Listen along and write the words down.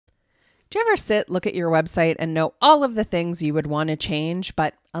Do you ever sit, look at your website and know all of the things you would want to change,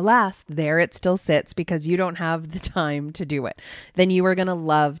 but alas, there it still sits because you don't have the time to do it? Then you are going to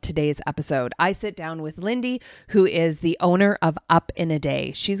love today's episode. I sit down with Lindy, who is the owner of Up in a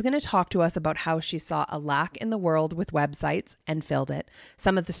Day. She's going to talk to us about how she saw a lack in the world with websites and filled it,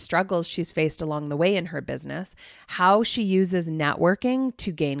 some of the struggles she's faced along the way in her business, how she uses networking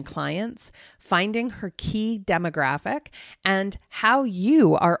to gain clients, finding her key demographic, and how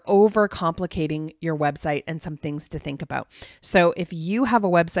you are overcomplicating your website and some things to think about. So if you have a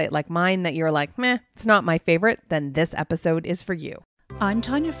website like mine that you're like, meh, it's not my favorite, then this episode is for you. I'm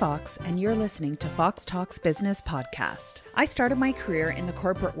Tanya Fox, and you're listening to Fox Talks Business Podcast. I started my career in the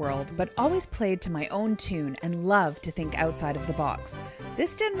corporate world, but always played to my own tune and loved to think outside of the box.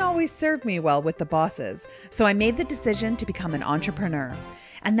 This didn't always serve me well with the bosses, so I made the decision to become an entrepreneur.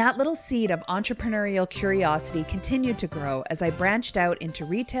 And that little seed of entrepreneurial curiosity continued to grow as I branched out into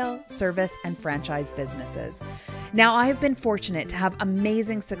retail, service, and franchise businesses. Now, I have been fortunate to have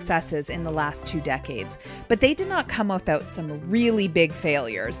amazing successes in the last 2 decades, but they did not come without some really big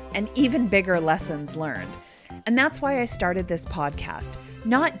failures and even bigger lessons learned. And that's why I started this podcast,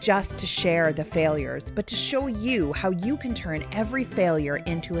 not just to share the failures, but to show you how you can turn every failure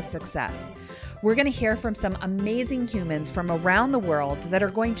into a success. We're going to hear from some amazing humans from around the world that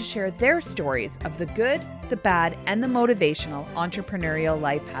are going to share their stories of the good, the bad, and the motivational entrepreneurial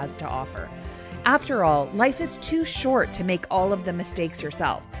life has to offer. After all, life is too short to make all of the mistakes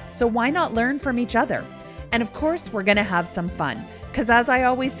yourself, so why not learn from each other? And of course, we're going to have some fun, because as I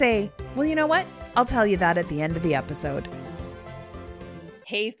always say, well, you know what? I'll tell you that at the end of the episode.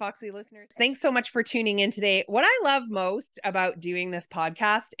 Hey, Foxy listeners. Thanks so much for tuning in today. What I love most about doing this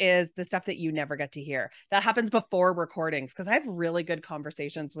podcast is the stuff that you never get to hear. That happens before recordings because I have really good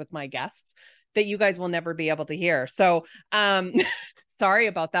conversations with my guests that you guys will never be able to hear. So, sorry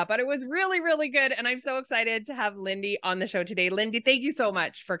about that, but it was really, really good. And I'm so excited to have Lindy on the show today. Lindy, thank you so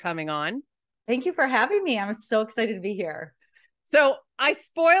much for coming on. Thank you for having me. I'm so excited to be here. So I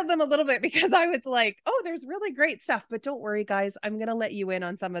spoiled them a little bit because I was like, oh, there's really great stuff. But don't worry, guys. I'm going to let you in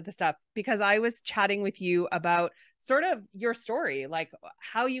on some of the stuff because I was chatting with you about sort of your story, like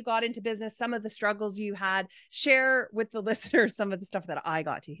how you got into business, some of the struggles you had. Share with the listeners some of the stuff that I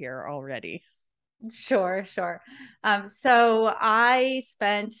got to hear already. Sure. So I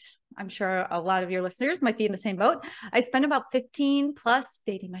spent, I'm sure a lot of your listeners might be in the same boat. I spent about 15 plus,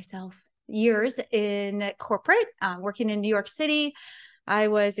 dating myself, years in corporate, working in New York City. I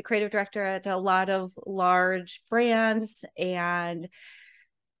was a creative director at a lot of large brands, and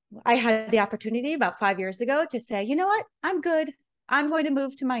I had the opportunity about 5 years ago to say, you know what, I'm good. I'm going to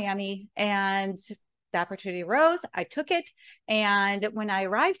move to Miami. And the opportunity arose. I took it. And when I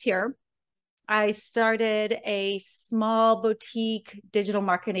arrived here, I started a small boutique digital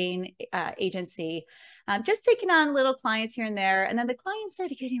marketing agency, just taking on little clients here and there. And then the clients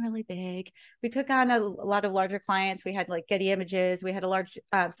started getting really big. We took on a lot of larger clients. We had like Getty Images. We had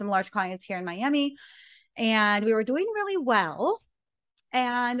some large clients here in Miami, and we were doing really well.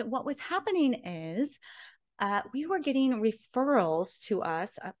 And what was happening is we were getting referrals to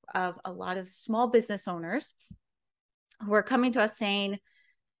us of a lot of small business owners who were coming to us saying,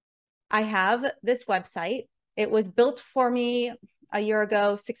 I have this website. It was built for me a year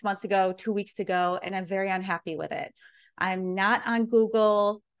ago, 6 months ago, 2 weeks ago, and I'm very unhappy with it. I'm not on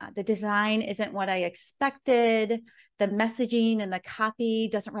Google. The design isn't what I expected. The messaging and the copy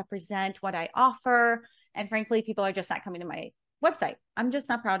doesn't represent what I offer. And frankly, people are just not coming to my website. I'm just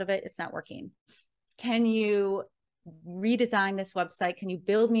not proud of it. It's not working. Can you redesign this website? Can you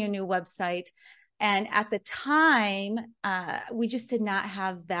build me a new website? And at the time, we just did not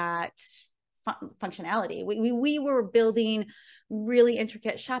have that functionality. We were building really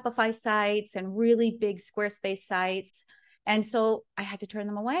intricate Shopify sites and really big Squarespace sites. And so I had to turn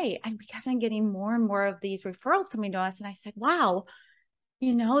them away. And we kept on getting more and more of these referrals coming to us. And I said, wow,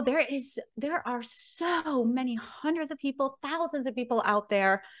 there are so many hundreds of people, thousands of people out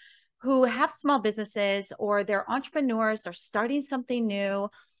there who have small businesses, or they're entrepreneurs, they're starting something new,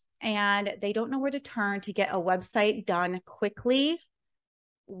 and they don't know where to turn to get a website done quickly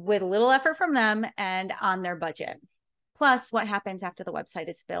with little effort from them and on their budget. Plus, what happens after the website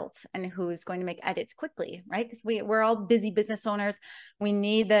is built and who's going to make edits quickly, right? Because we're all busy business owners. We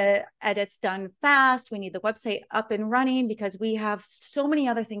need the edits done fast. We need the website up and running because we have so many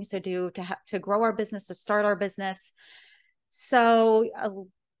other things to do to grow our business, to start our business. So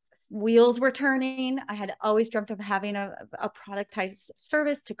wheels were turning. I had always dreamt of having a productized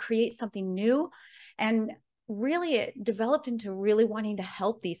service to create something new. And really, it developed into really wanting to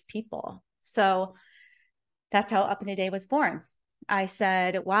help these people. So that's how Up in a Day was born. I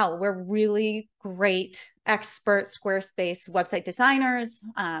said, wow, we're really great expert Squarespace website designers.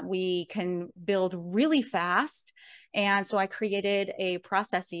 We can build really fast. And so I created a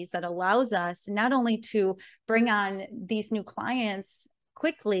processes that allows us not only to bring on these new clients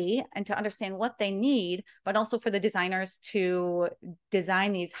quickly and to understand what they need, but also for the designers to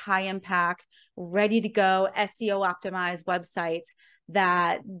design these high impact, ready to go SEO optimized websites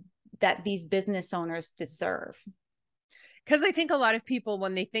that these business owners deserve. Because I think a lot of people,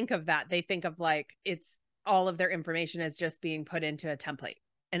 when they think of that, they think of like it's all of their information is just being put into a template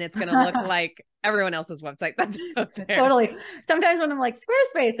and it's going to look like everyone else's website that's out there. Totally. Sometimes when I'm like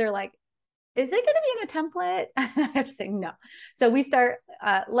Squarespace, they're like, is it going to be in a template? I have to say no. So we start,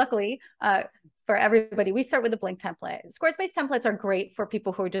 luckily, for everybody, we start with a blank template. Squarespace templates are great for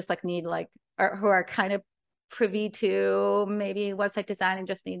people who are just like need like, or who are kind of privy to maybe website design and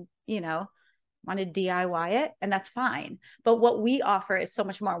just need, want to DIY it, and that's fine. But what we offer is so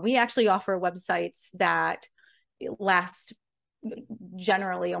much more. We actually offer websites that last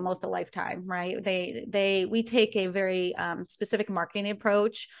generally almost a lifetime, right? We take a very specific marketing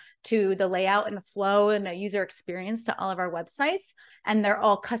approach to the layout and the flow and the user experience to all of our websites, and they're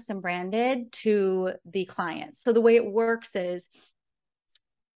all custom branded to the clients. So the way it works is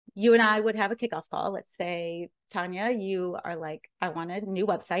you and I would have a kickoff call. Let's say, Tanya, you are like, I want a new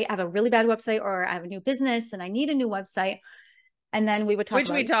website. I have a really bad website, or I have a new business and I need a new website. And then we would talk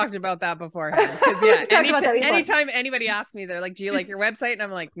we talked about that beforehand. Because yeah, anytime anybody asks me, they're like, do you like your website? And I'm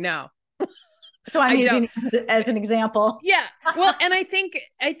like, no. So I'm using it as an example. Yeah. Well, and I think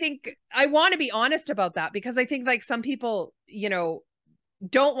I want to be honest about that, because I think like some people,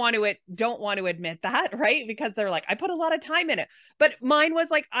 don't want to admit that, right? Because they're like, I put a lot of time in it. But mine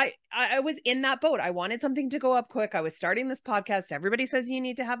was like, I was in that boat. I wanted something to go up quick. I was starting this podcast. Everybody says you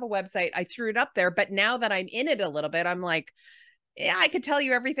need to have a website. I threw it up there. But now that I'm in it a little bit, I'm like, yeah, I could tell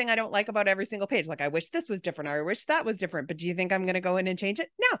you everything I don't like about every single page. Like, I wish this was different, or I wish that was different. But do you think I'm going to go in and change it?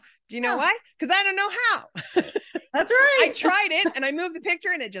 No. Do you know why? Because I don't know how. That's right. I tried it and I moved the picture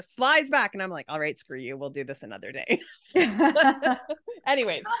and it just flies back. And I'm like, all right, screw you. We'll do this another day.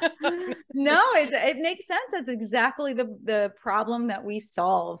 Anyways. No, it makes sense. That's exactly the problem that we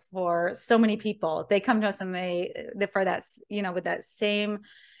solve for so many people. They come to us and they for that, with that same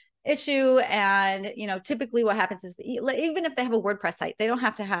issue. And typically what happens is, even if they have a WordPress site, they don't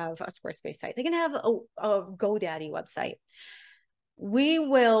have to have a Squarespace site. They can have a GoDaddy website. We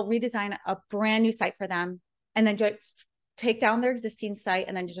will redesign a brand new site for them, and then just take down their existing site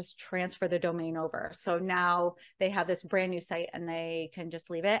and then just transfer the domain over. So now they have this brand new site and they can just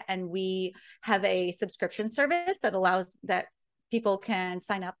leave it. And we have a subscription service that allows that people can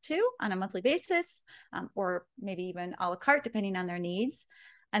sign up to on a monthly basis, or maybe even a la carte, depending on their needs.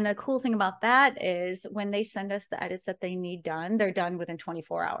 And the cool thing about that is when they send us the edits that they need done, they're done within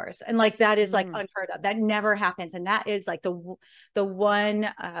 24 hours. And like, that is like unheard of. That never happens. And that is like the one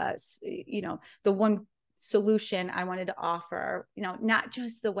solution I wanted to offer, not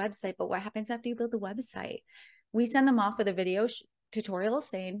just the website, but what happens after you build the website. We send them off with a video tutorial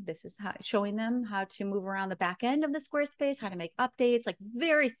saying this is how, showing them how to move around the back end of the Squarespace, how to make updates, like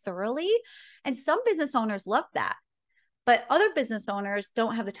very thoroughly. And some business owners love that. But other business owners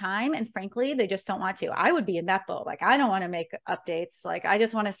don't have the time. And frankly, they just don't want to. I would be in that boat. Like, I don't want to make updates. Like, I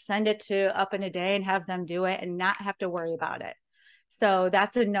just want to send it to Up in a Day and have them do it and not have to worry about it. So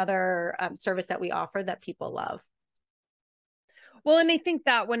that's another service that we offer that people love. Well, and I think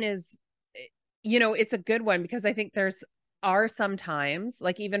that one is, it's a good one, because I think are sometimes,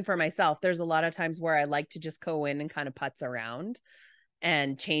 like even for myself, there's a lot of times where I like to just go in and kind of putz around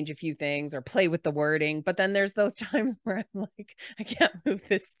and change a few things or play with the wording. But then there's those times where I'm like, I can't move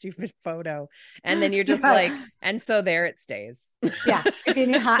this stupid photo. And then you're just like, and so there it stays. Yeah. If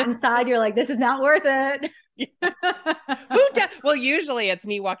you're hot inside, you're like, this is not worth it. Yeah. Well, usually it's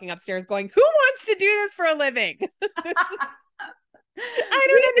me walking upstairs going, who wants to do this for a living? I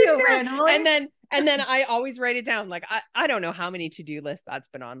don't understand. And then I always write it down. Like, I don't know how many to-do lists that's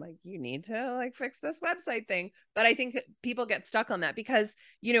been on. Like, you need to like fix this website thing. But I think people get stuck on that because,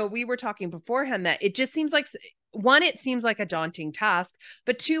 we were talking beforehand that it just seems like, one, it seems like a daunting task,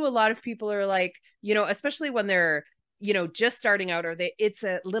 but two, a lot of people are like, especially when they're, just starting out, or it's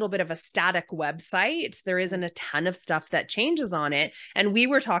a little bit of a static website. There isn't a ton of stuff that changes on it. And we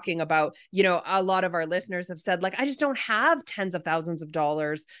were talking about, a lot of our listeners have said, like, I just don't have tens of thousands of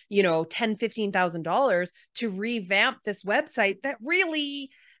dollars, $10,000-$15,000 to revamp this website that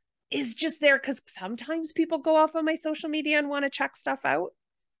really is just there. Cause sometimes people go off on my social media and want to check stuff out.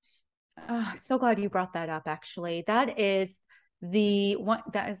 Oh, so glad you brought that up. Actually, that is the one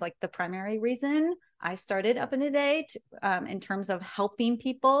that is like the primary reason I started Up in a Day in terms of helping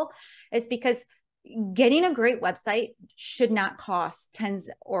people is because getting a great website should not cost tens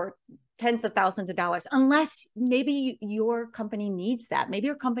of thousands of dollars, unless maybe your company needs that. Maybe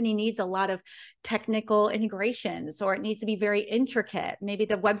your company needs a lot of technical integrations, or it needs to be very intricate. Maybe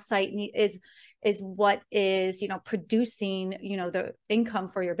the website is what is, producing, the income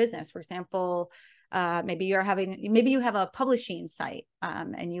for your business. For example, maybe you have a publishing site,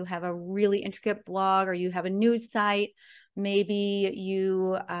 and you have a really intricate blog, or you have a news site. Maybe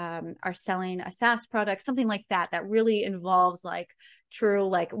you are selling a SaaS product, something like that, that really involves like true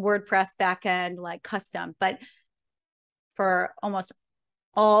like WordPress backend, like custom. But for almost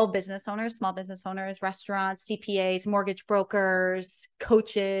all business owners, small business owners, restaurants, CPAs, mortgage brokers,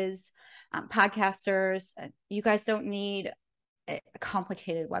 coaches, podcasters, you guys don't need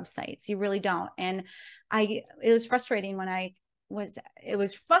complicated websites. You really don't. And it was frustrating it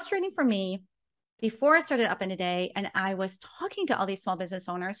was frustrating for me before I started Up in a Day, and I was talking to all these small business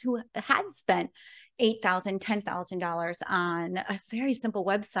owners who had spent $8,000, $10,000 on a very simple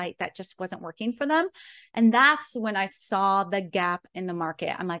website that just wasn't working for them. And that's when I saw the gap in the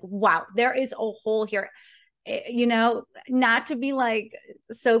market. I'm like, wow, there is a hole here. Not to be like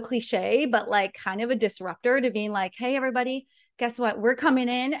so cliche, but like kind of a disruptor to being like, hey, everybody, guess what? We're coming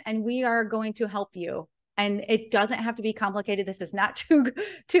in and we are going to help you. And it doesn't have to be complicated. This is not too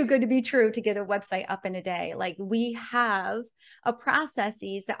good to be true to get a website up in a day. Like, we have a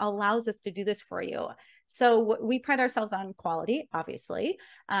processes that allows us to do this for you. So we pride ourselves on quality, obviously,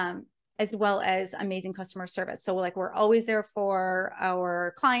 as well as amazing customer service. So like, we're always there for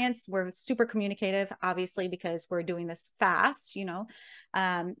our clients. We're super communicative, obviously, because we're doing this fast,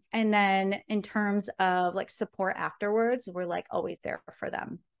 and then in terms of like support afterwards, we're like always there for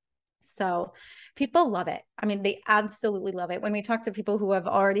them. So people love it. I mean, they absolutely love it. When we talk to people who have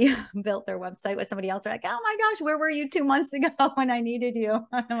already built their website with somebody else, they're like, oh my gosh, where were you 2 months ago when I needed you?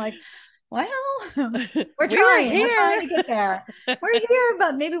 I'm like, well, we're trying to get there. We're here,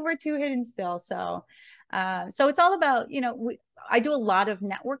 but maybe we're too hidden still. So it's all about, I do a lot of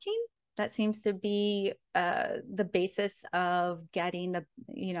networking. That seems to be the basis of getting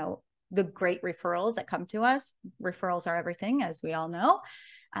the great referrals that come to us. Referrals are everything, as we all know.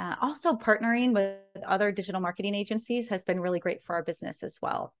 Also, partnering with other digital marketing agencies has been really great for our business as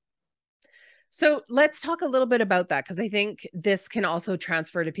well. So let's talk a little bit about that, because I think this can also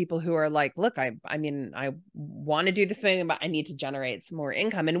transfer to people who are like, look, I want to do this thing, but I need to generate some more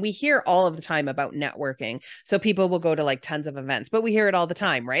income. And we hear all of the time about networking. So people will go to like tons of events, but we hear it all the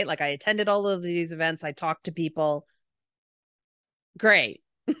time, right? Like, I attended all of these events. I talked to people. Great.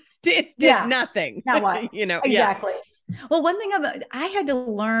 Did nothing. Now what? Exactly. Yeah. Well, one thing I had to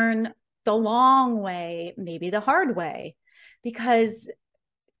learn the long way, maybe the hard way, because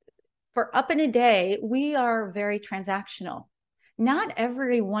for Up in a Day, we are very transactional. Not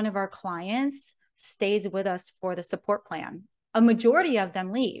every one of our clients stays with us for the support plan. A majority of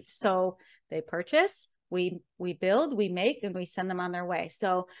them leave. So they purchase, we build, we make, and we send them on their way.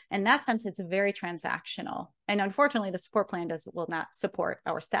 So in that sense, it's very transactional. And unfortunately, the support plan will not support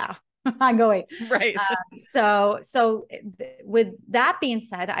our staff ongoing. Right. So with that being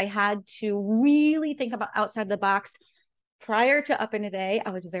said, I had to really think about outside the box. Prior to Up in a Day, I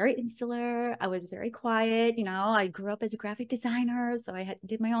was very insular. I was very quiet. I grew up as a graphic designer, so I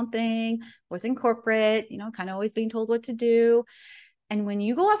did my own thing, was in corporate, kind of always being told what to do. And when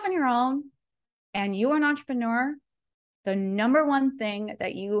you go off on your own and you are an entrepreneur, the number one thing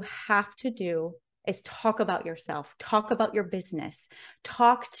that you have to do is talk about yourself, talk about your business,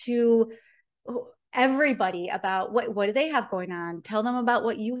 talk to everybody about what do they have going on, tell them about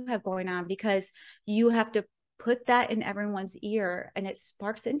what you have going on, because you have to put that in everyone's ear, and it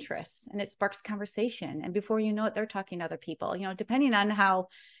sparks interest and it sparks conversation. And before you know it, they're talking to other people, depending on how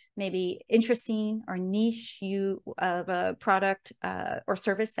maybe interesting or niche of a product or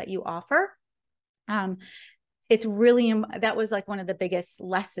service that you offer. It's really, that was like one of the biggest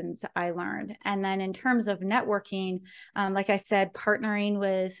lessons I learned. And then in terms of networking, like I said, partnering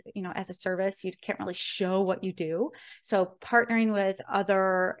with, as a service, you can't really show what you do. So partnering with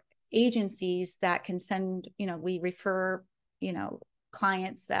other agencies that can send, we refer,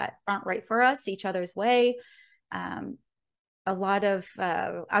 clients that aren't right for us each other's way. A lot of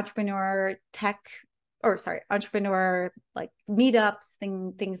entrepreneur like meetups,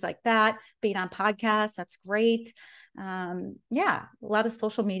 things like that, being on podcasts, that's great. A lot of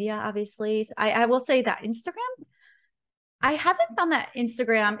social media, obviously. I will say that Instagram, I haven't found that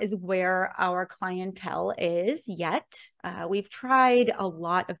Instagram is where our clientele is yet. We've tried a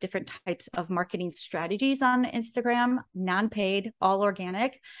lot of different types of marketing strategies on Instagram, non-paid, all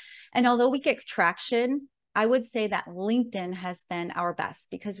organic. And although we get traction, I would say that LinkedIn has been our best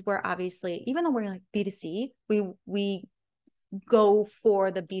because we're obviously, even though we're like B2C, we go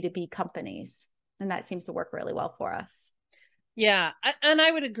for the B2B companies. And that seems to work really well for us. Yeah. And I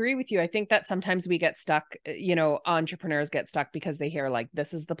would agree with you. I think that sometimes we get stuck, entrepreneurs get stuck because they hear like,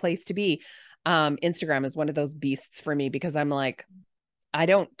 this is the place to be. Instagram is one of those beasts for me because I'm like, I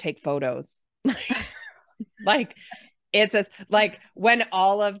don't take photos. Like it's like when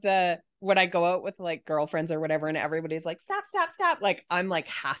I go out with like girlfriends or whatever, and everybody's like, stop. Like I'm like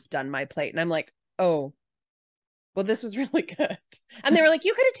half done my plate. And I'm like, oh, well, this was really good. And they were like,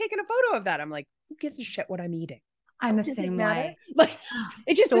 you could have taken a photo of that. I'm like, who gives a shit what I'm eating? I'm the Does it same matter? way. Like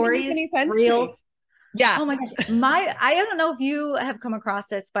it just doesn't make any Stories, sense to me. reels. Yeah. Oh my gosh. I don't know if you have come across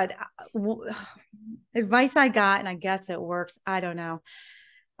this, but advice I got, and I guess it works. I don't know.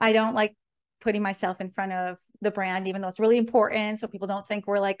 I don't like putting myself in front of the brand, even though it's really important. So people don't think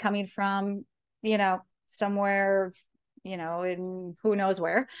we're like coming from, somewhere, in who knows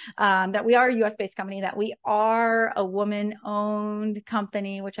where, that we are a US based company, that we are a woman owned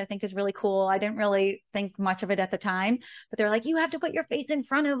company, which I think is really cool. I didn't really think much of it at the time, but they're like, you have to put your face in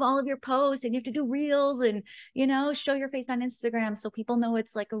front of all of your posts and you have to do reels and, show your face on Instagram so people know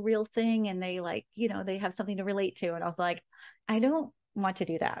it's like a real thing. And they like, they have something to relate to. And I was like, I don't want to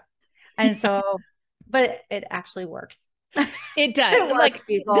do that. And so, but it actually works. It does. It works, like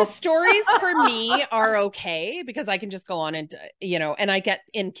people. The stories for me are okay because I can just go on and, and I get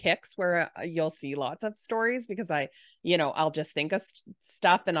in kicks where you'll see lots of stories because I'll just think of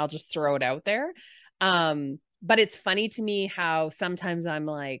stuff and I'll just throw it out there. But it's funny to me how sometimes I'm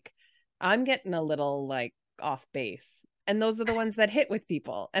like, I'm getting a little like off base. And those are the ones that hit with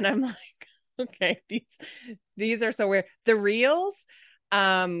people. And I'm like, okay, these are so weird. The reels,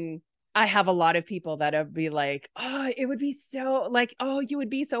 I have a lot of people that would be like, oh, it would be so like, oh, you would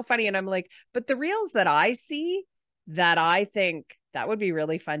be so funny. And I'm like, but the reels that I see that I think that would be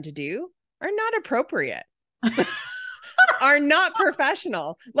really fun to do are not appropriate, are not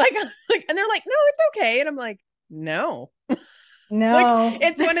professional. Like, and they're like, no, it's okay. And I'm like, no. No. Like,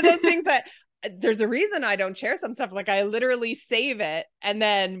 it's one of those things that there's a reason I don't share some stuff. Like I literally save it and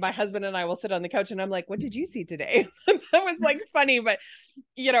then my husband and I will sit on the couch and I'm like, what did you see today? That was like funny, but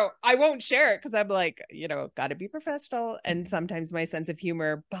I won't share it because I'm like, got to be professional. And sometimes my sense of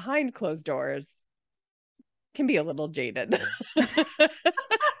humor behind closed doors can be a little jaded.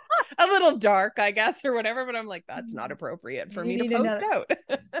 A little dark, I guess, or whatever, but I'm like, that's not appropriate for me to post out.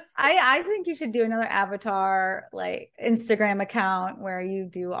 I think you should do another avatar, like Instagram account where you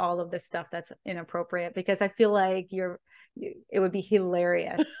do all of this stuff that's inappropriate because I feel like it would be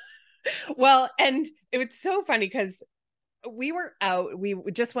hilarious. Well, and it was so funny because we were out, we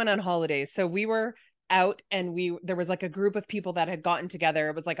just went on holidays. So we were out and there was like a group of people that had gotten together.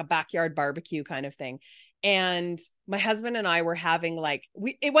 It was like a backyard barbecue kind of thing. And my husband and I were having like,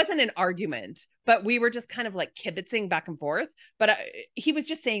 it wasn't an argument, but we were just kind of like kibitzing back and forth. But he was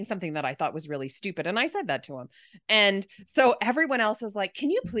just saying something that I thought was really stupid. And I said that to him. And so everyone else is like,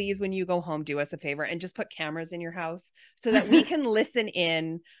 can you please, when you go home, do us a favor and just put cameras in your house so that we can listen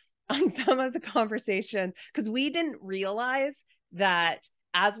in on some of the conversation? Because we didn't realize that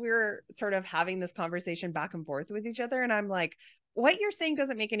as we were sort of having this conversation back and forth with each other. And I'm like, what you're saying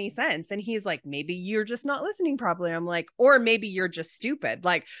doesn't make any sense. And he's like, maybe you're just not listening properly. I'm like, or maybe you're just stupid.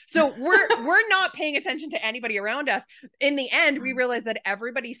 Like, so we're not paying attention to anybody around us. In the end, we realized that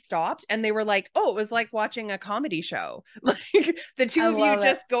everybody stopped and they were like, oh, it was like watching a comedy show. Like the two of you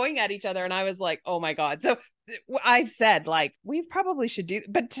just going at each other. And I was like, oh my God. So I've said like, we probably should do,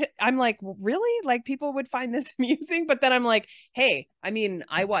 but I'm like, really? Like people would find this amusing. But then I'm like, hey, I mean,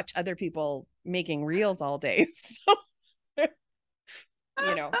 I watch other people making reels all day. So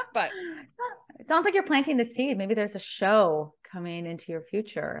but it sounds like you're planting the seed. Maybe there's a show coming into your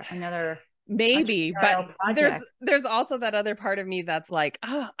future, another maybe, but project. there's also that other part of me that's like,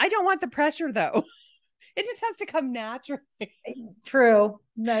 oh, I don't want the pressure though. It just has to come naturally. True.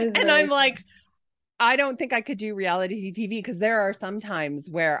 That is and really I'm true. Like, I don't think I could do reality TV because there are some times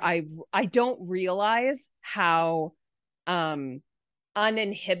where I don't realize how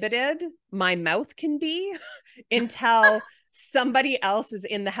uninhibited my mouth can be until somebody else is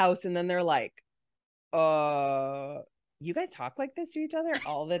in the house and then they're like, you guys talk like this to each other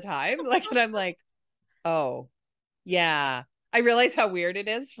all the time? Like, and I'm like, oh yeah. I realize how weird it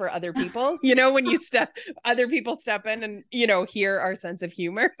is for other people, when other people step in and, hear our sense of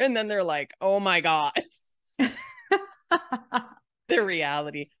humor and then they're like, oh my God. The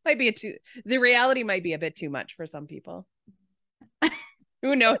reality might be the reality might be a bit too much for some people.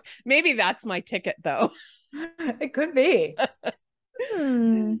 Who knows? Maybe that's my ticket though. It could be.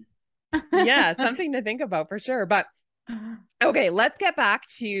 Hmm. Yeah, something to think about for sure. But okay, let's get back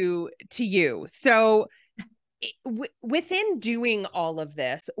to you. So within doing all of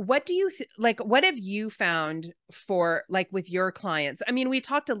this, what do you like, what have you found for like with your clients? I mean, we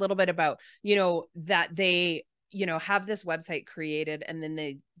talked a little bit about, that they, have this website created and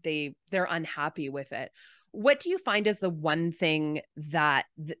then they're unhappy with it. What do you find is the one thing that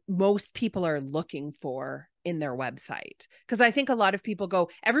most people are looking for in their website? Because I think a lot of people go,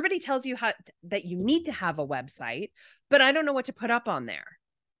 everybody tells you that you need to have a website, but I don't know what to put up on there.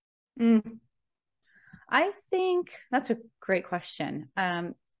 Mm. I think that's a great question.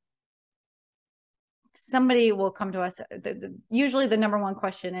 Somebody will come to us. Usually the number one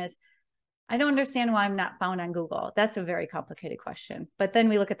question is, I don't understand why I'm not found on Google. That's a very complicated question. But then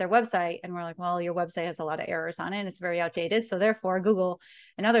we look at their website and we're like, well, your website has a lot of errors on it and it's very outdated. So therefore Google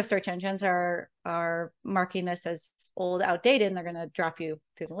and other search engines are marking this as old, outdated, and they're going to drop you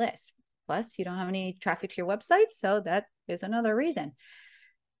through the list. Plus, you don't have any traffic to your website. So that is another reason.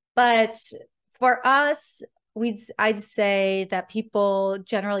 But for us, I'd say that people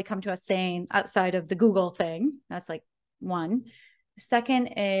generally come to us saying, outside of the Google thing, that's like one.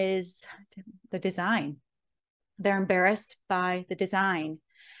 Second is the design. They're embarrassed by the design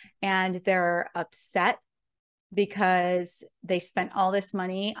and they're upset because they spent all this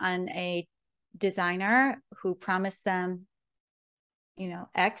money on a designer who promised them,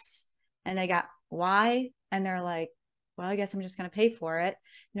 X, and they got Y, and they're like, well, I guess I'm just going to pay for it.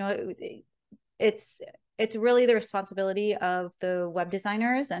 It's really the responsibility of the web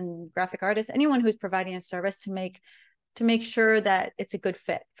designers and graphic artists, anyone who's providing a service, to make sure that it's a good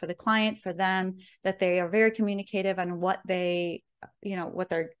fit for the client, for them, that they are very communicative on what they're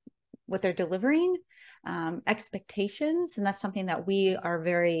delivering, expectations. And that's something that we are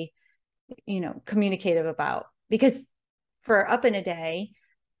very, communicative about, because for Up in a Day,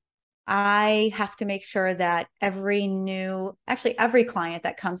 I have to make sure that every client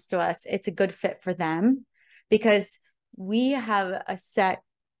that comes to us, it's a good fit for them, because we have a set,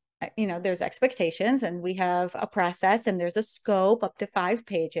 there's expectations and we have a process and there's a scope up to 5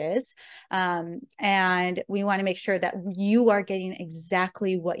 pages. And we want to make sure that you are getting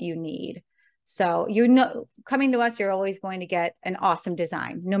exactly what you need. So, coming to us, you're always going to get an awesome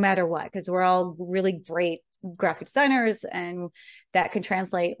design, no matter what, because we're all really great graphic designers, and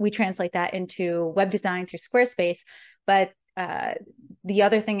we translate that into web design through Squarespace. But the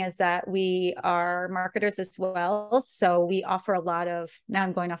other thing is that we are marketers as well. So we offer a lot of, now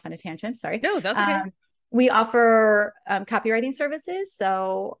I'm going off on a tangent, sorry. No, that's okay. We offer copywriting services.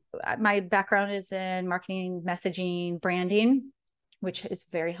 So my background is in marketing, messaging, branding, which is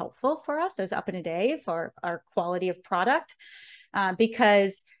very helpful for us as Up in a Day for our quality of product.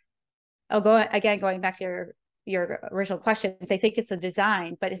 Because going back to your original question, they think it's a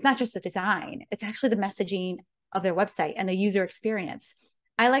design, but it's not just a design. It's actually the messaging of their website and the user experience.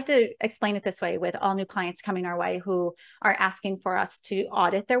 I like to explain it this way with all new clients coming our way who are asking for us to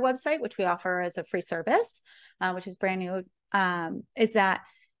audit their website, which we offer as a free service, which is brand new, is that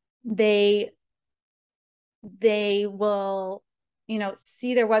they will,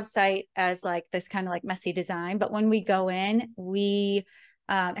 see their website as like this kind of like messy design. But when we go in, we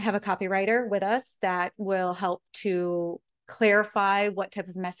have a copywriter with us that will help to clarify what type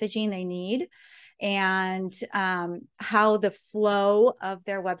of messaging they need and how the flow of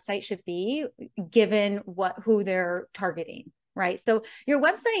their website should be given who they're targeting, right? So your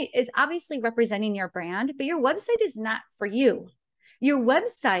website is obviously representing your brand, but your website is not for you. Your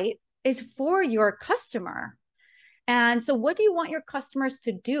website is for your customer. And so what do you want your customers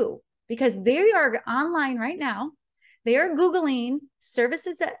to do? Because they are online right now. They are Googling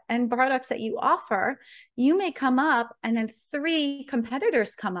services and products that you offer. You may come up and then 3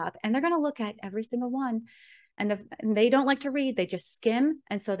 competitors come up and they're going to look at every single one. And they don't like to read, they just skim.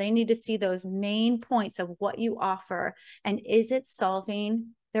 And so they need to see those main points of what you offer. And is it solving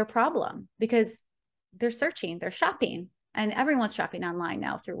their problem? Because they're searching, they're shopping, and everyone's shopping online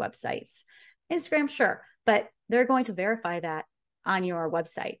now through websites. Instagram, sure, but they're going to verify that on your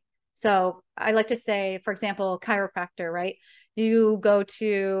website. So I like to say, for example, chiropractor, right? You go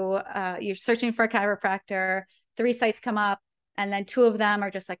to, you're searching for a chiropractor, 3 sites come up, and then 2 of them are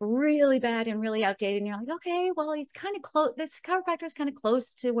just like really bad and really outdated. And you're like, okay, well, he's kind of close. This chiropractor is kind of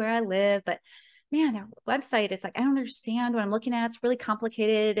close to where I live, but man, their website, it's like, I don't understand what I'm looking at. It's really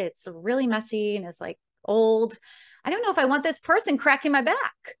complicated. It's really messy and it's like old. I don't know if I want this person cracking my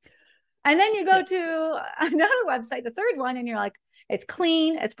back. And then you go to another website, the third one, and you're like, it's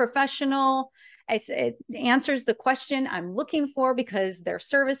clean, it's professional, it answers the question I'm looking for because their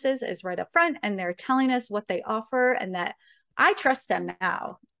services is right up front and they're telling us what they offer and that I trust them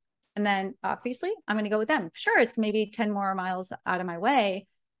now. And then obviously I'm going to go with them. Sure, it's maybe 10 more miles out of my way,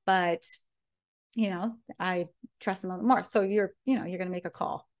 but I trust them a little more. So you're going to make a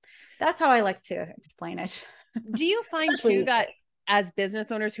call. That's how I like to explain it. Do you find too that as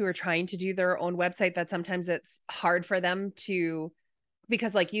business owners who are trying to do their own website, that sometimes it's hard for them to,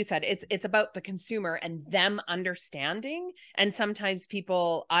 because like you said, it's about the consumer and them understanding. And sometimes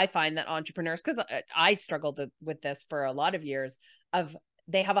people, I find that entrepreneurs, because I struggled with this for a lot of years, of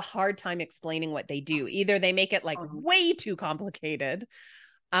they have a hard time explaining what they do. Either they make it like way too complicated.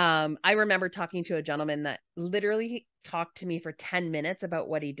 I remember talking to a gentleman that literally talked to me for 10 minutes about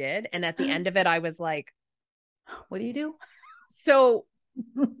what he did. And at the end of it, I was like, what do you do? So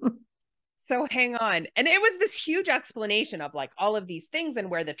hang on. And it was this huge explanation of like all of these things and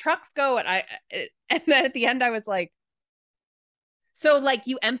where the trucks go. And then at the end, I was like, so like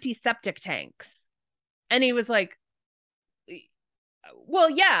you empty septic tanks. And he was like, well,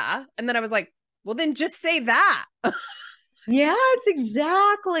 yeah. And then I was like, well, then just say that. Yeah, it's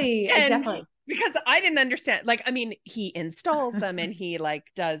exactly. Because I didn't understand. Like, I mean, he installs them and he like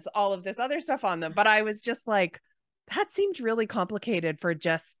does all of this other stuff on them. But I was just like, that seemed really complicated for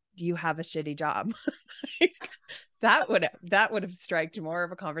just, you have a shitty job. that would have striked more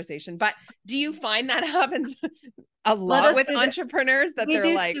of a conversation. But do you find that happens a lot with entrepreneurs that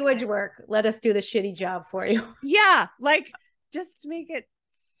they're like, sewage work, let us do the shitty job for you? Yeah, like just make it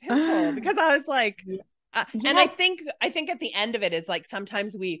simple. Because I was like, yes. And I think at the end of it is like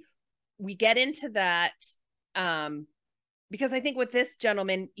sometimes we get into that because I think with this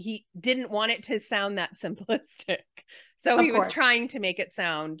gentleman, he didn't want it to sound that simplistic. So he was trying to make it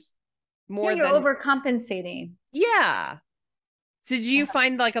sound more you're overcompensating. Yeah. So do you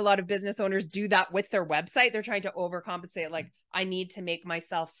find like a lot of business owners do that with their website? They're trying to overcompensate. Like, I need to make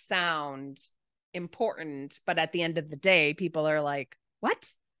myself sound important. But at the end of the day, people are like, what?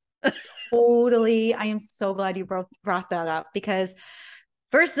 Totally. I am so glad you brought that up because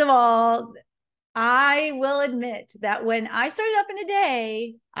first of all, I will admit that when I started up in a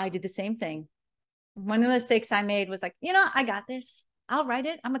day, I did the same thing. One of the mistakes I made was like, I got this. I'll write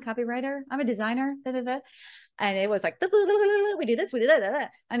it. I'm a copywriter. I'm a designer. Da, da, da. And it was like, we do this, we do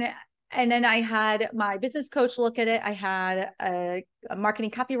that. And then I had my business coach look at it. I had a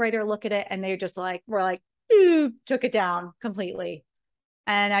marketing copywriter look at it. And they just like, were like, took it down completely.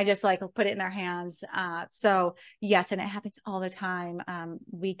 And I just like put it in their hands. So yes, and it happens all the time.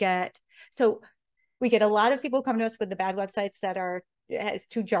 We get a lot of people come to us with the bad websites that is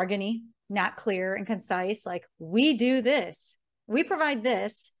too jargony, not clear and concise. Like, we do this, we provide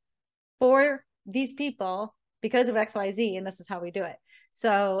this for these people because of XYZ, and this is how we do it.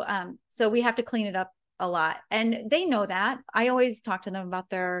 So we have to clean it up a lot, and they know that. I always talk to them about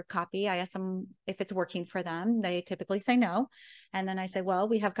their copy. I ask them if it's working for them. They typically say no, and then I say, well,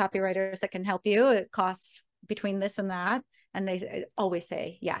 we have copywriters that can help you. It costs between this and that, and they always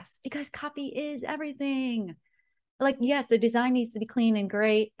say yes, because copy is everything. Like, yes, the design needs to be clean and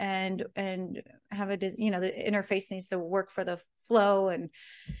great, and have the interface needs to work for the flow,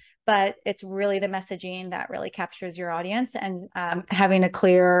 but it's really the messaging that really captures your audience, and having a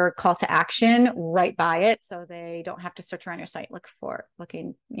clear call to action right by it, so they don't have to search around your site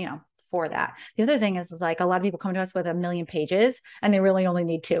looking for that. The other thing is like a lot of people come to us with 1 million pages and they really only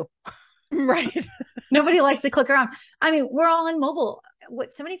need 2. Right. Nobody likes to click around. I mean, we're all on mobile. What,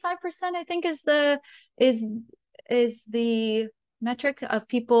 75% I think is the metric of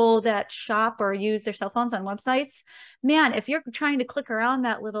people that shop or use their cell phones on websites. Man, if you're trying to click around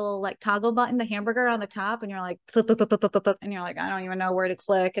that little like toggle button, the hamburger on the top, and you're like, and you're like, I don't even know where to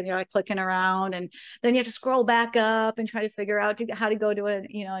click, and you're like clicking around, and then you have to scroll back up and try to figure out how to go to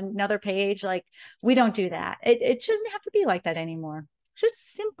another page. Like, we don't do that. It shouldn't have to be like that anymore.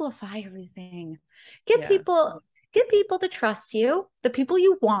 Just simplify everything. Get people to trust you, the people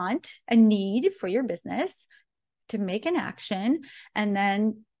you want and need for your business, to make an action, and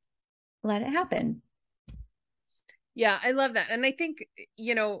then let it happen. Yeah, I love that. And I think,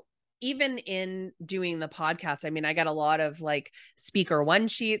 even in doing the podcast, I mean, I got a lot of like speaker one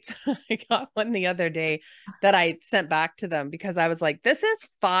sheets. I got one the other day that I sent back to them because I was like, this is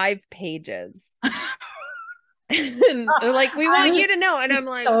 5 pages. And they're like, we want you to know. And I'm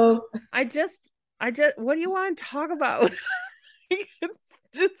like, I just, what do you want to talk about?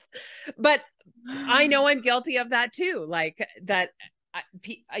 But I know I'm guilty of that too. Like that,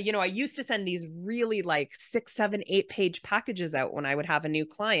 I used to send these really like 6, 7, 8 page packages out when I would have a new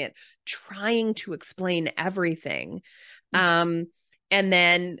client, trying to explain everything. And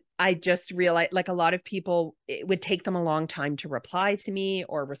then I just realized, like, a lot of people, it would take them a long time to reply to me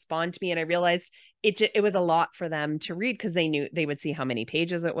or respond to me. And I realized it was a lot for them to read, because they knew they would see how many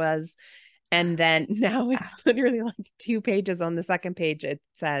pages it was. And then now it's literally like 2 pages. On the second page, it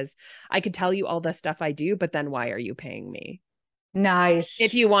says, I could tell you all the stuff I do, but then why are you paying me? If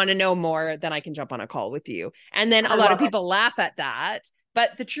Nice. you want to know more, then I can jump on a call with you. And then I a lot of love people laugh at that.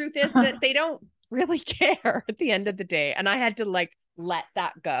 But the truth is it. that they don't really care at the end of the day. And I had to like let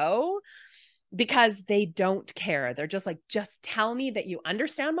that go, because they don't care. They're just like, just tell me that you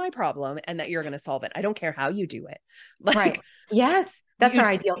understand my problem and that you're going to solve it. I don't care how you do it. Like, Right. Yes. That's our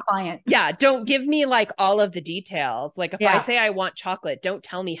ideal client. yeah, don't give me like all of the details. Like, if I Yeah. say I want chocolate, don't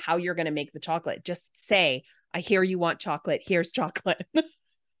tell me how you're going to make the chocolate. Just say, I hear you want chocolate. Here's chocolate.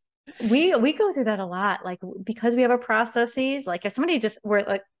 We go through that a lot. Like, because we have our processes, like if somebody just, we're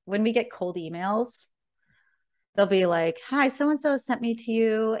like, when we get cold emails, they'll be like, hi, so and so sent me to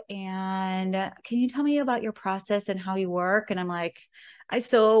you, and can you tell me about your process and how you work? And I'm like, I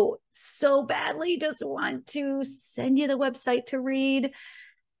so badly just want to send you the website to read,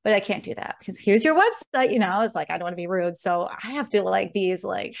 but I can't do that because here's your website. It's like, I don't want to be rude, so I have to like be as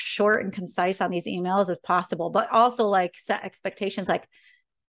like short and concise on these emails as possible, but also like set expectations. Like,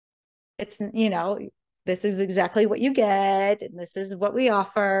 it's, this is exactly what you get, and this is what we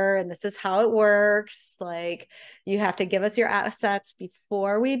offer, and this is how it works. Like, you have to give us your assets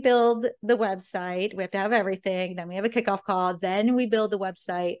before we build the website. We have to have everything. Then we have a kickoff call. Then we build the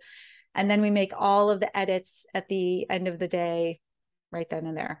website. And then we make all of the edits at the end of the day, right then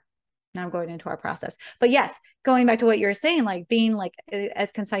and there. Now I'm going into our process. But yes, going back to what you're saying, like being like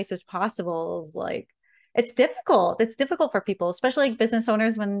as concise as possible is like, it's difficult. It's difficult for people, especially like business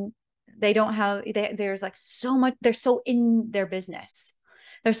owners, when they don't have, there's like so much, they're so in their business.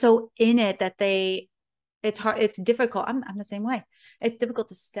 They're so in it that it's hard. It's difficult. I'm the same way. It's difficult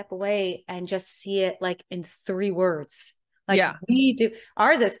to step away and just see it like in 3 words. Like, Yeah. we do.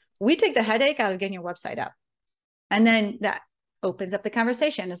 Ours is, we take the headache out of getting your website up. And then that opens up the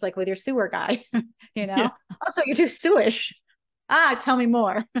conversation. It's like with your sewer guy, Yeah. Oh, so you do sewage. Tell me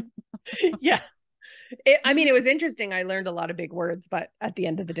more. Yeah. It was interesting. I learned a lot of big words, but at the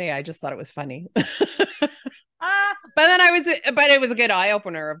end of the day, I just thought it was funny. But it was a good eye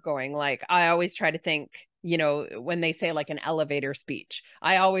opener of going, like, I always try to think, when they say like an elevator speech,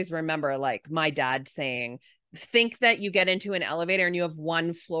 I always remember like my dad saying, think that you get into an elevator and you have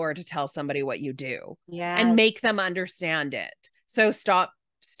 1 floor to tell somebody what you do, and Yes. make them understand it. So stop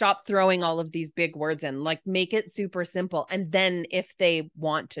throwing all of these big words in, like, make it super simple. And then if they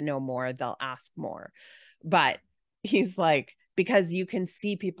want to know more, they'll ask more. But he's like, because you can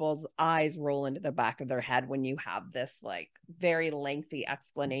see people's eyes roll into the back of their head when you have this like very lengthy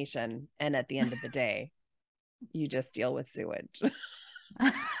explanation. And at the end of the day, you just deal with sewage.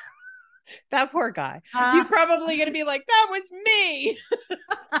 That poor guy. He's probably going to be like, that was me.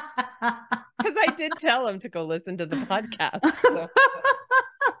 Because I did tell him to go listen to the podcast. So.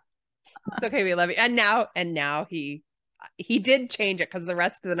 It's okay, we love you. And now he did change it, because the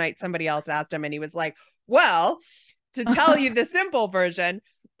rest of the night somebody else asked him and he was like, well, to tell you the simple version,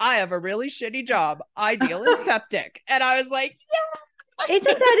 I have a really shitty job. I deal in septic. And I was like, yeah. Isn't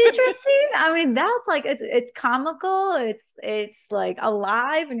that interesting? I mean, that's like, it's comical. It's like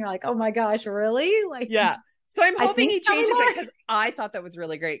alive, and you're like, oh my gosh, really? Like, Yeah. So I'm I hoping think he changes it, because I thought that was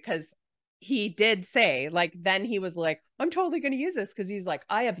really great, because he did say, like, then he was like, I'm totally going to use this, because he's like,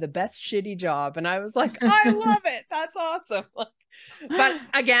 I have the best shitty job. And I was like, I love it. That's awesome. But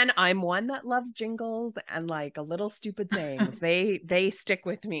again, I'm one that loves jingles and like a little stupid sayings. They stick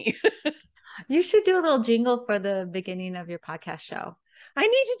with me. You should do a little jingle for the beginning of your podcast show. I need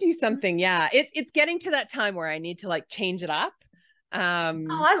to do something. Yeah. It's getting to that time where I need to like change it up. I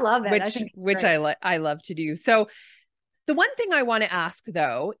love it. I love to do. So the one thing I want to ask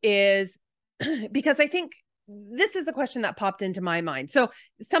though is, because I think this is a question that popped into my mind. So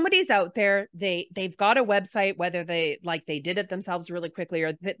somebody's out there, they've got a website, whether they did it themselves really quickly,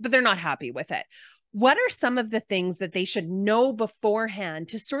 but they're not happy with it. What are some of the things that they should know beforehand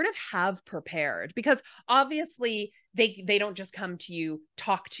to sort of have prepared? Because obviously they don't just come to you,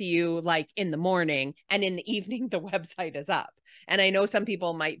 talk to you like in the morning, and in the evening the website is up. And I know some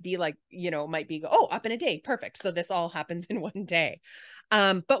people might be like, oh, up in a day. Perfect. So this all happens in one day.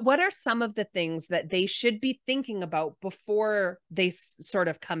 But what are some of the things that they should be thinking about before they sort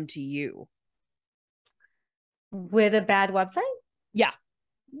of come to you? With a bad website? Yeah.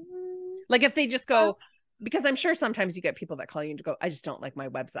 Like if they just go, because I'm sure sometimes you get people that call you and go, I just don't like my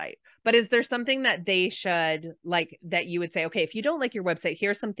website. But is there something that they should like that you would say, okay, if you don't like your website,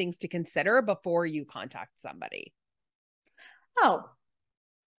 here's some things to consider before you contact somebody? Oh,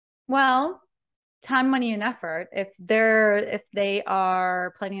 well, time, money, and effort. If they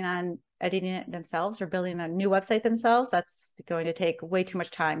are planning on editing it themselves or building a new website themselves, that's going to take way too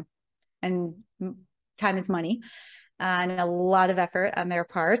much time. And time is money, and a lot of effort on their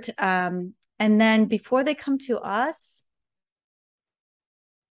part. And then before they come to us,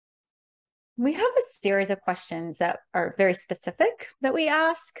 we have a series of questions that are very specific that we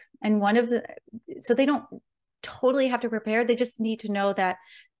ask. And so they don't totally have to prepare. They just need to know that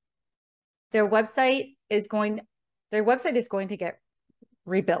their website is going to get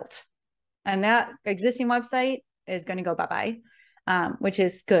rebuilt. And that existing website is going to go bye-bye, which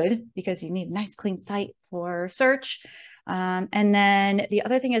is good because you need a nice clean site for search. And then the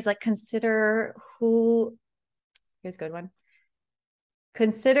other thing is like, here's a good one.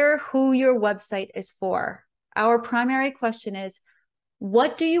 Consider who your website is for. Our primary question is,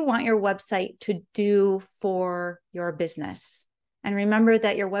 what do you want your website to do for your business? And remember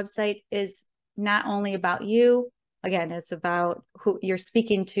that your website is not only about you. Again, it's about who you're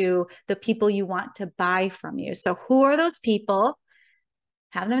speaking to, the people you want to buy from you. So who are those people?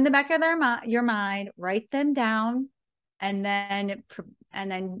 Have them in the back of your mind, write them down, and then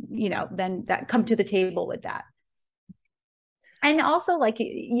then that come to the table with that. And also, like,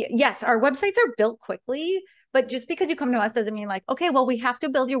 yes, our websites are built quickly, but just because you come to us doesn't mean like, okay, well, we have to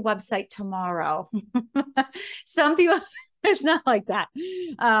build your website tomorrow. Some people, it's not like that.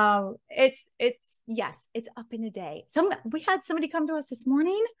 Yes, it's up in a day. We had somebody come to us this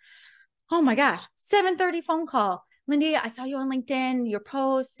morning. Oh my gosh, 7:30 phone call. Lindy, I saw you on LinkedIn, your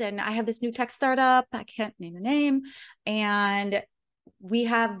post, and I have this new tech startup. I can't name the name. And we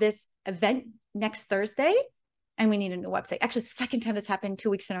have this event next Thursday, and we need a new website. Actually, it's the second time this happened 2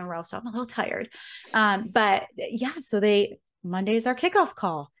 weeks in a row, so I'm a little tired. But yeah, so Monday is our kickoff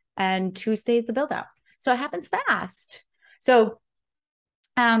call, and Tuesday is the build out. So it happens fast. So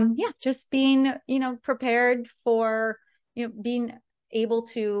just being, prepared for, being able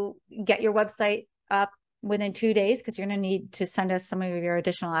to get your website up within 2 days, because you're going to need to send us some of your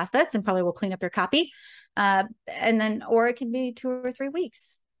additional assets, and probably we'll clean up your copy. Or it can be 2 or 3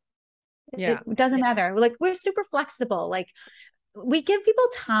 weeks. Yeah. It doesn't matter. Like, we're super flexible. Like, we give people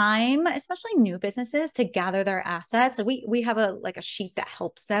time, especially new businesses, to gather their assets. And we have a sheet that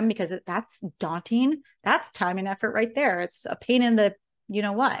helps them, because that's daunting. That's time and effort right there. It's a pain in the,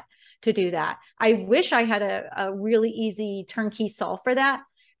 what, to do that. I wish I had a really easy turnkey solve for that,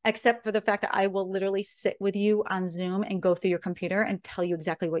 except for the fact that I will literally sit with you on Zoom and go through your computer and tell you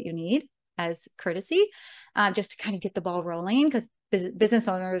exactly what you need as courtesy, just to kind of get the ball rolling. Because business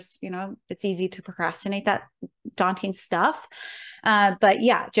owners, it's easy to procrastinate that daunting stuff. But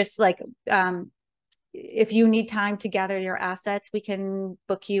yeah, just like, if you need time to gather your assets, we can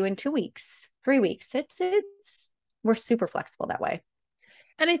book you in 2 weeks, 3 weeks. We're super flexible that way.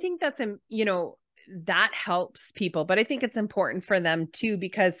 And I think that's, that helps people, but I think it's important for them too,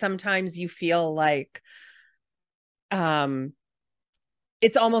 because sometimes you feel like,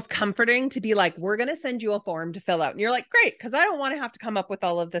 it's almost comforting to be like, we're going to send you a form to fill out. And you're like, great, because I don't want to have to come up with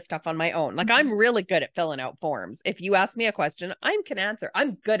all of this stuff on my own. Like, I'm really good at filling out forms. If you ask me a question, I can answer.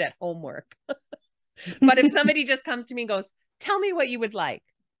 I'm good at homework. But if somebody just comes to me and goes, tell me what you would like,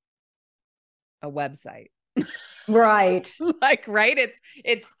 a website. Right. Like, right.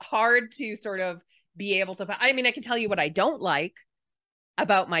 It's hard to sort of be able to, I can tell you what I don't like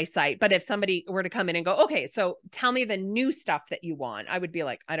about my site, but if somebody were to come in and go, okay, so tell me the new stuff that you want, I would be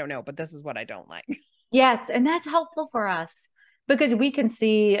like, I don't know, but this is what I don't like. Yes. And that's helpful for us, because we can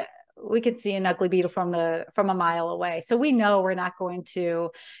see an ugly beetle from a mile away. So we know we're not going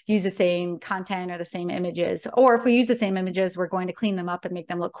to use the same content or the same images, or if we use the same images, we're going to clean them up and make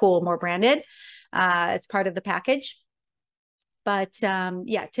them look cool, more branded, as part of the package. But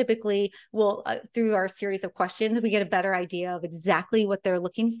typically we'll, through our series of questions, we get a better idea of exactly what they're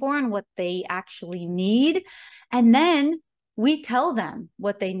looking for and what they actually need. And then we tell them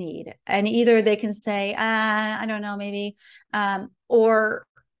what they need. And either they can say, I don't know, maybe, or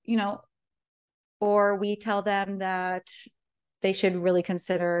we tell them that they should really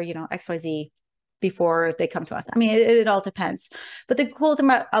consider, XYZ before they come to us. It all depends. But the cool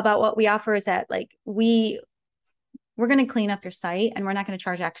thing about what we offer is that, like, we're going to clean up your site, and we're not going to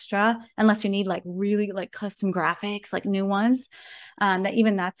charge extra unless you need like really like custom graphics, like new ones,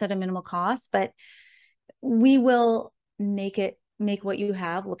 that's at a minimal cost. But we will make what you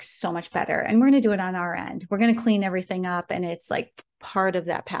have look so much better. And we're going to do it on our end. We're going to clean everything up, and it's like part of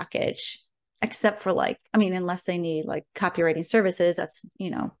that package. except for like, I mean, unless they need like copywriting services, that's,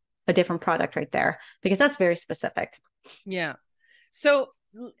 a different product right there, because that's very specific. Yeah. So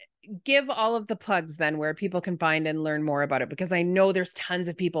give all of the plugs then where people can find and learn more about it, because I know there's tons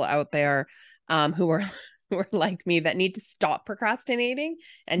of people out there who are like me that need to stop procrastinating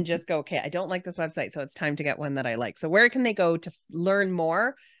and just go, okay, I don't like this website, so it's time to get one that I like. So where can they go to learn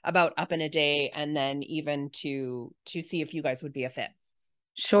more about Up in a Day, and then even to see if you guys would be a fit?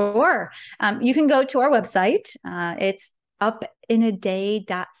 Sure. You can go to our website. It's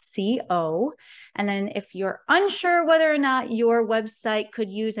upinaday.co. And then if you're unsure whether or not your website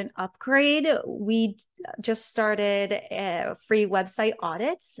could use an upgrade, we just started free website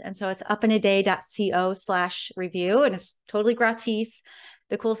audits. And so it's upinaday.co/review, and it's totally gratis.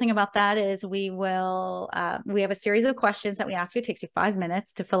 The cool thing about that is we have a series of questions that we ask you. It takes you 5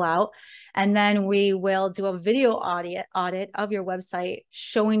 minutes to fill out. And then we will do a video audit of your website,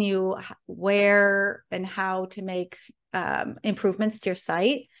 showing you where and how to make improvements to your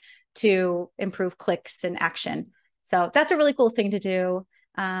site to improve clicks and action. So that's a really cool thing to do.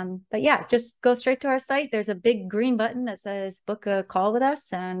 But yeah, just go straight to our site. There's a big green button that says book a call with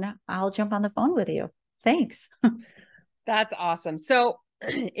us, and I'll jump on the phone with you. Thanks. That's awesome. So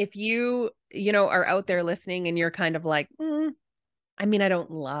if you are out there listening and you're kind of like, I mean, I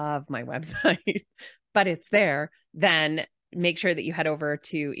don't love my website, but it's there, then make sure that you head over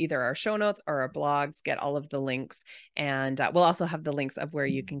to either our show notes or our blogs, get all of the links. And we'll also have the links of where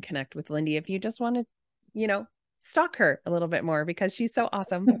you can connect with Lindy if you just want to, stalk her a little bit more, because she's so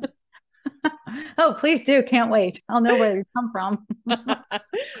awesome. Oh, please do. Can't wait. I'll know where you come from.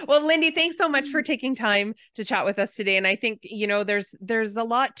 Well, Lindy, thanks so much for taking time to chat with us today. And I think, there's a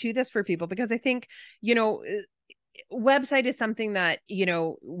lot to this for people, because I think, website is something that,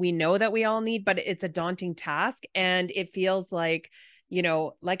 we know that we all need, but it's a daunting task. And it feels like,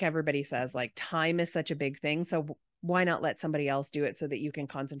 like everybody says, like time is such a big thing. So why not let somebody else do it so that you can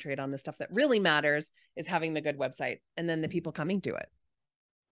concentrate on the stuff that really matters, is having the good website and then the people coming to it.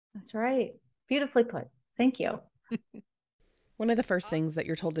 That's right. Beautifully put. Thank you. One of the first things that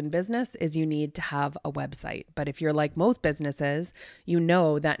you're told in business is you need to have a website. But if you're like most businesses, you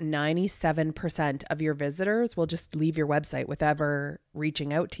know that 97% of your visitors will just leave your website without ever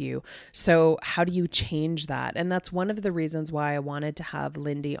reaching out to you. So how do you change that? And that's one of the reasons why I wanted to have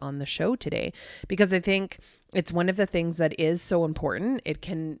Lindy on the show today, because I think it's one of the things that is so important. It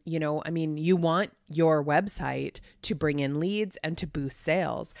can, you want your website to bring in leads and to boost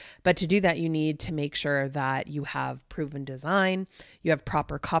sales. But to do that, you need to make sure that you have proven design, you have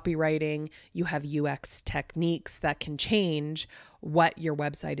proper copywriting, you have UX techniques that can change what your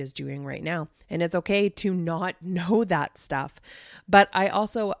website is doing right now. And it's okay to not know that stuff. But I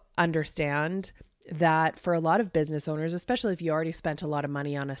also understand that for a lot of business owners, especially if you already spent a lot of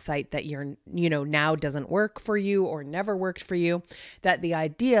money on a site that now doesn't work for you or never worked for you, that the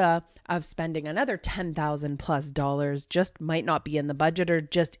idea of spending another $10,000+ just might not be in the budget, or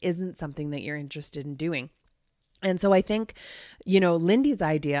just isn't something that you're interested in doing. And so I think, Lindy's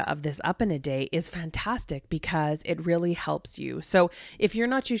idea of this Up in a Day is fantastic, because it really helps you. So if you're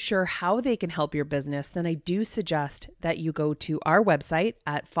not too sure how they can help your business, then I do suggest that you go to our website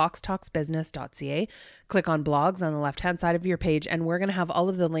at foxtalksbusiness.ca, click on blogs on the left-hand side of your page, and we're going to have all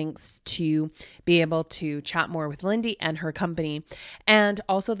of the links to be able to chat more with Lindy and her company, and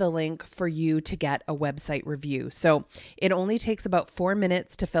also the link for you to get a website review. So it only takes about 4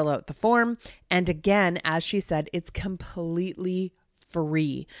 minutes to fill out the form. And again, as she said, it's completely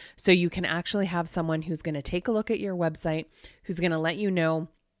free. So you can actually have someone who's going to take a look at your website, who's going to let you know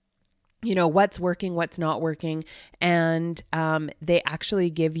what's working, what's not working. And they actually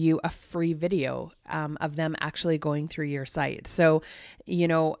give you a free video of them actually going through your site. So,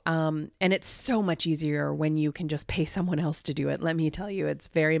 and it's so much easier when you can just pay someone else to do it. Let me tell you, it's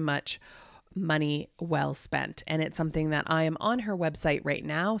very much money well spent. And it's something that I am on her website right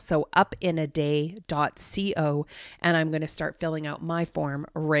now. So upinaday.co, and I'm going to start filling out my form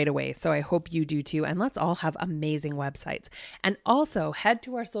right away. So I hope you do too. And let's all have amazing websites. And also head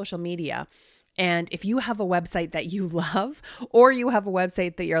to our social media. And if you have a website that you love, or you have a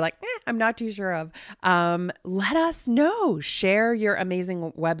website that you're like, I'm not too sure of, let us know. Share your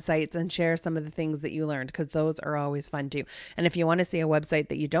amazing websites and share some of the things that you learned, because those are always fun too. And if you want to see a website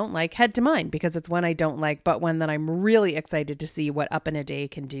that you don't like, head to mine, because it's one I don't like, but one that I'm really excited to see what Up in a Day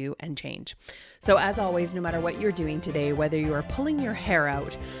can do and change. So as always, no matter what you're doing today, whether you are pulling your hair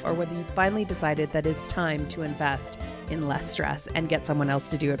out or whether you finally decided that it's time to invest in less stress and get someone else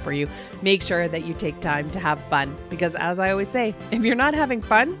to do it for you, make sure that you take time to have fun, because as I always say, if you're not having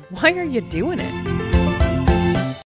fun, why are you doing it?